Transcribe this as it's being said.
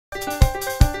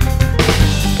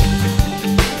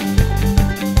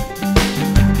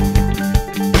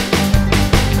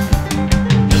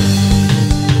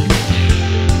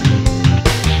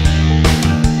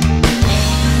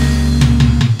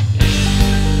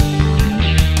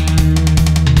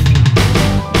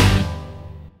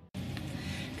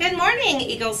morning,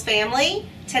 Eagles family.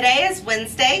 Today is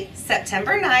Wednesday,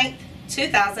 September 9th,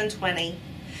 2020.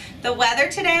 The weather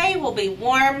today will be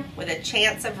warm with a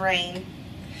chance of rain.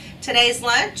 Today's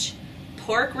lunch,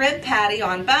 pork rib patty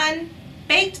on bun,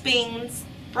 baked beans,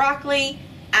 broccoli,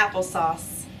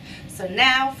 applesauce. So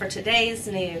now for today's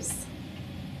news.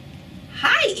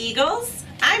 Hi Eagles,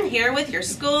 I'm here with your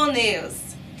school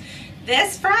news.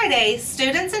 This Friday,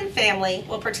 students and family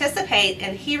will participate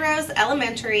in Heroes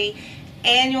Elementary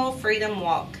Annual Freedom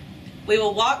Walk. We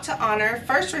will walk to honor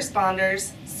first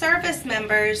responders, service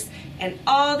members, and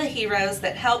all the heroes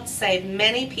that helped save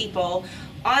many people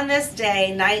on this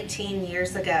day 19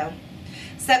 years ago.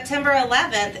 September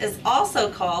 11th is also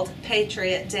called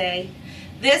Patriot Day.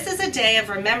 This is a day of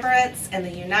remembrance in the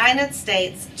United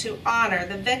States to honor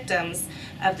the victims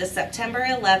of the September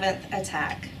 11th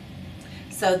attack.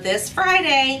 So this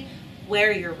Friday,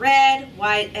 wear your red,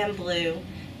 white, and blue.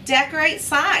 Decorate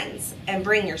signs and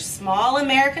bring your small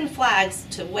American flags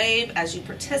to wave as you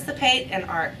participate in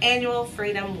our annual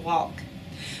Freedom Walk.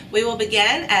 We will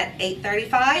begin at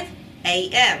 8:35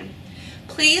 a.m.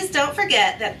 Please don't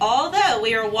forget that although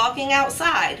we are walking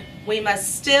outside, we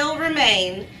must still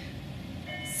remain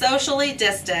socially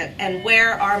distant and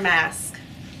wear our mask.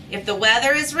 If the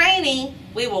weather is rainy,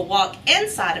 we will walk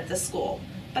inside of the school.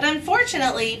 But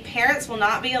unfortunately, parents will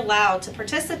not be allowed to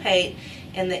participate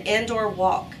in the indoor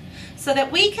walk so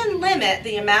that we can limit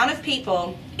the amount of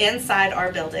people inside our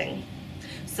building.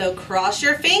 So cross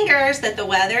your fingers that the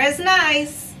weather is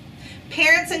nice.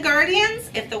 Parents and guardians,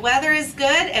 if the weather is good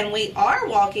and we are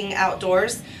walking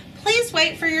outdoors, please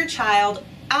wait for your child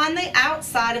on the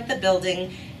outside of the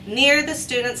building near the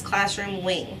student's classroom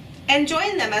wing and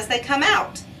join them as they come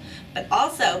out. But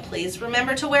also, please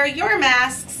remember to wear your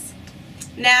masks.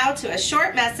 Now to a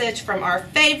short message from our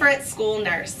favorite school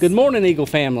nurse. Good morning, Eagle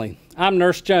family. I'm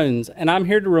Nurse Jones, and I'm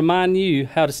here to remind you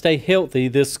how to stay healthy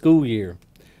this school year.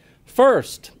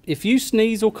 First, if you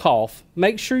sneeze or cough,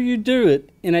 make sure you do it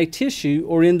in a tissue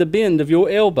or in the bend of your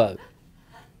elbow.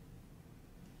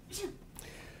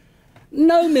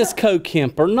 No, Miss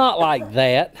Co-Kemper, not like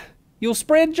that. You'll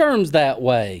spread germs that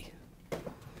way.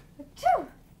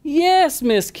 Yes,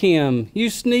 Miss Kim, you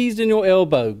sneezed in your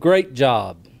elbow. Great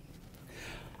job.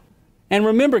 And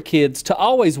remember, kids, to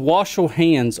always wash your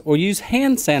hands or use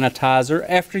hand sanitizer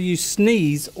after you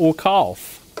sneeze or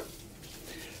cough.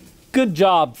 Good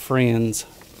job, friends.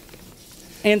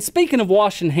 And speaking of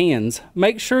washing hands,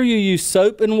 make sure you use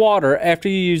soap and water after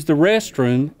you use the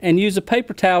restroom and use a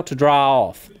paper towel to dry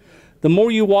off. The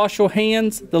more you wash your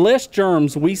hands, the less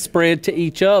germs we spread to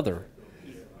each other.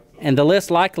 And the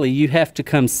less likely you have to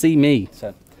come see me.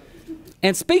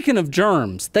 And speaking of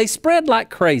germs, they spread like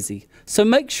crazy. So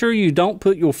make sure you don't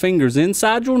put your fingers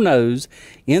inside your nose,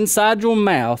 inside your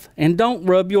mouth, and don't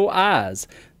rub your eyes.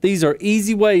 These are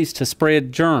easy ways to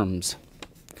spread germs.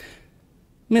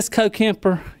 Miss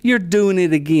Co-Kemper, you're doing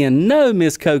it again. No,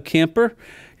 Miss Co-Kemper,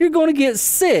 you're going to get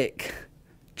sick.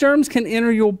 Germs can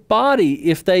enter your body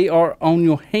if they are on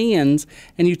your hands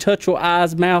and you touch your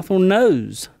eyes, mouth, or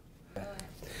nose.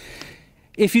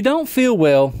 If you don't feel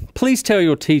well, please tell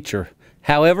your teacher.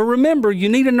 However, remember, you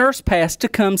need a nurse pass to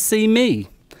come see me.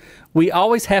 We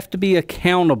always have to be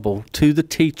accountable to the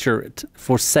teacher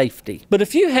for safety. But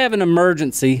if you have an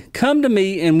emergency, come to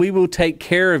me and we will take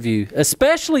care of you,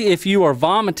 especially if you are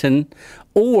vomiting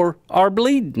or are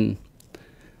bleeding.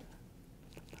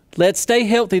 Let's stay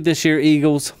healthy this year,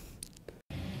 Eagles.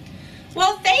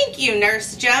 Well, thank you,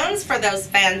 Nurse Jones, for those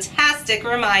fantastic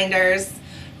reminders.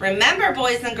 Remember,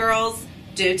 boys and girls,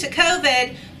 due to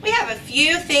COVID, we have a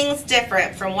few things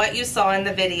different from what you saw in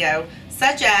the video,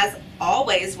 such as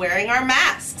always wearing our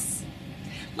masks.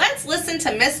 Let's listen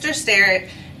to Mr.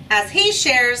 Sterrett as he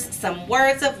shares some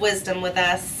words of wisdom with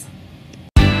us.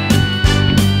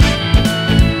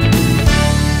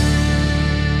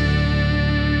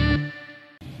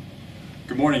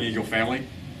 Good morning, Eagle family.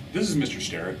 This is Mr.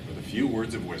 Sterrett with a few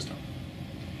words of wisdom.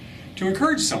 To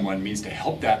encourage someone means to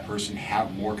help that person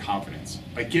have more confidence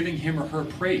by giving him or her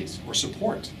praise or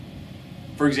support.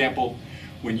 For example,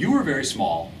 when you were very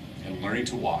small and learning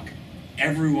to walk,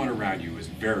 everyone around you was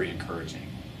very encouraging.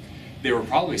 They were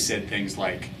probably said things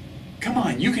like, "Come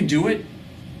on, you can do it."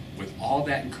 With all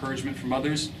that encouragement from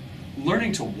others,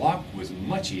 learning to walk was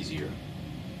much easier.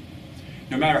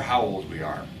 No matter how old we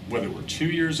are, whether we're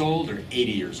 2 years old or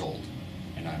 80 years old,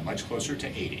 and I'm much closer to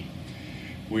 80,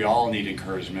 we all need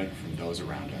encouragement from those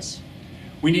around us.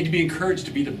 We need to be encouraged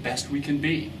to be the best we can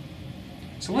be.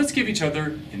 So let's give each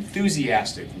other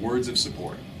enthusiastic words of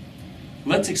support.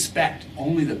 Let's expect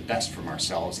only the best from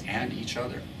ourselves and each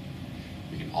other.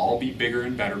 We can all be bigger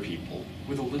and better people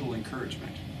with a little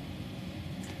encouragement.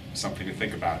 Something to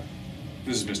think about.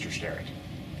 This is Mr. Sterrett.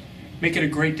 Make it a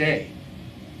great day,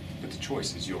 but the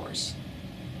choice is yours.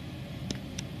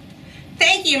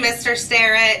 Thank you, Mr.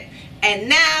 Sterrett. And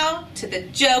now to the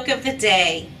joke of the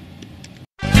day.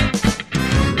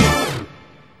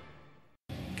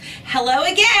 Hello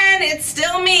again, it's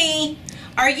still me.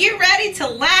 Are you ready to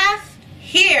laugh?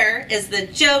 Here is the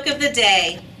joke of the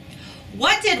day.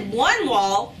 What did one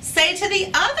wall say to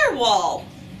the other wall?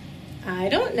 I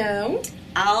don't know.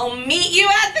 I'll meet you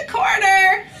at the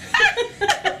corner.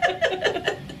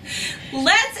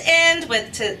 Let's end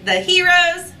with the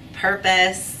hero's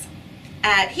purpose.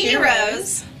 At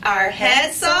Heroes, our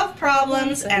heads solve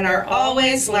problems and are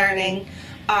always learning.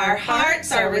 Our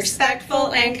hearts are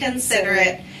respectful and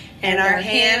considerate, and our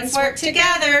hands work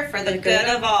together for the good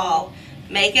of all.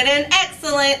 Make it an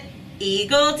excellent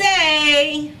Eagle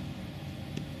Day.